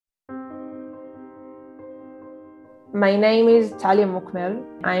My name is Talia Mukmel.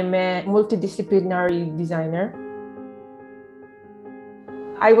 I'm a multidisciplinary designer.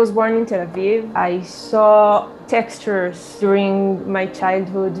 I was born in Tel Aviv. I saw textures during my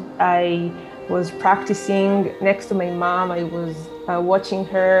childhood. I was practicing next to my mom. I was watching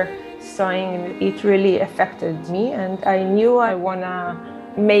her sewing, and it really affected me. And I knew I want to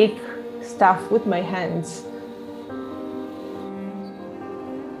make stuff with my hands.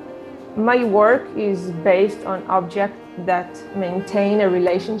 My work is based on objects that maintain a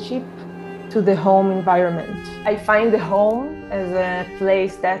relationship to the home environment. I find the home as a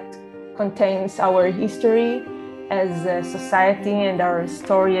place that contains our history as a society and our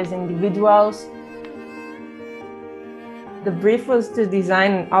story as individuals. The brief was to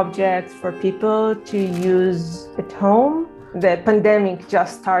design an object for people to use at home. The pandemic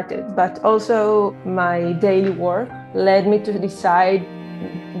just started, but also my daily work led me to decide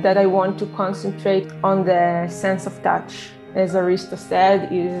that I want to concentrate on the sense of touch. As Aristo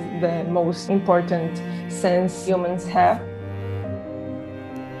said, is the most important sense humans have.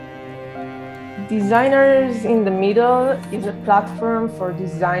 Designers in the Middle is a platform for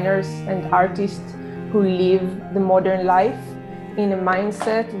designers and artists who live the modern life in a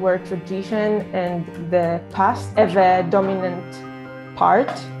mindset where tradition and the past have a dominant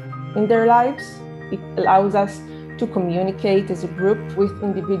part in their lives. It allows us to communicate as a group with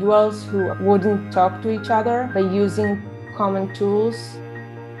individuals who wouldn't talk to each other by using common tools.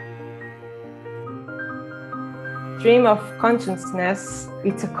 Stream of consciousness,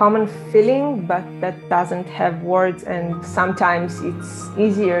 it's a common feeling, but that doesn't have words, and sometimes it's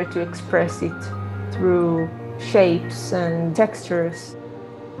easier to express it through shapes and textures.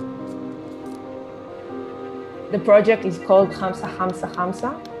 The project is called Hamsa, Hamsa,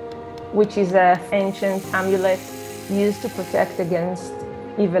 Hamsa, which is an ancient amulet used to protect against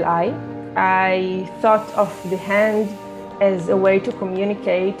evil eye. I thought of the hand as a way to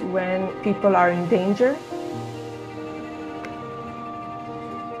communicate when people are in danger.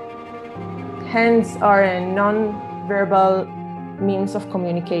 Hands are a non-verbal means of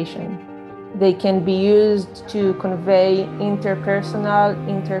communication. They can be used to convey interpersonal,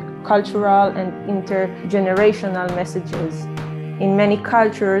 intercultural, and intergenerational messages. In many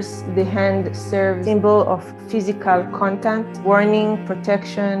cultures, the hand serves as a symbol of physical contact, warning,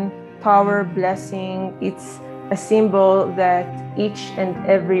 protection, power, blessing. It's a symbol that each and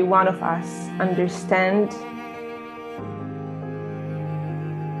every one of us understand.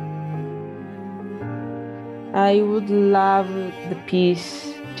 I would love the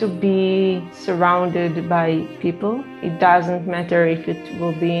piece to be surrounded by people. It doesn't matter if it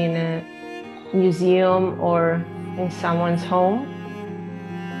will be in a museum or in someone's home.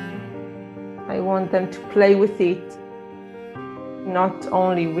 I want them to play with it, not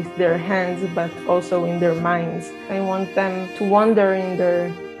only with their hands, but also in their minds. I want them to wander in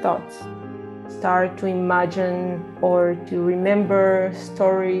their thoughts, start to imagine or to remember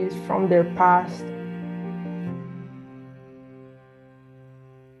stories from their past.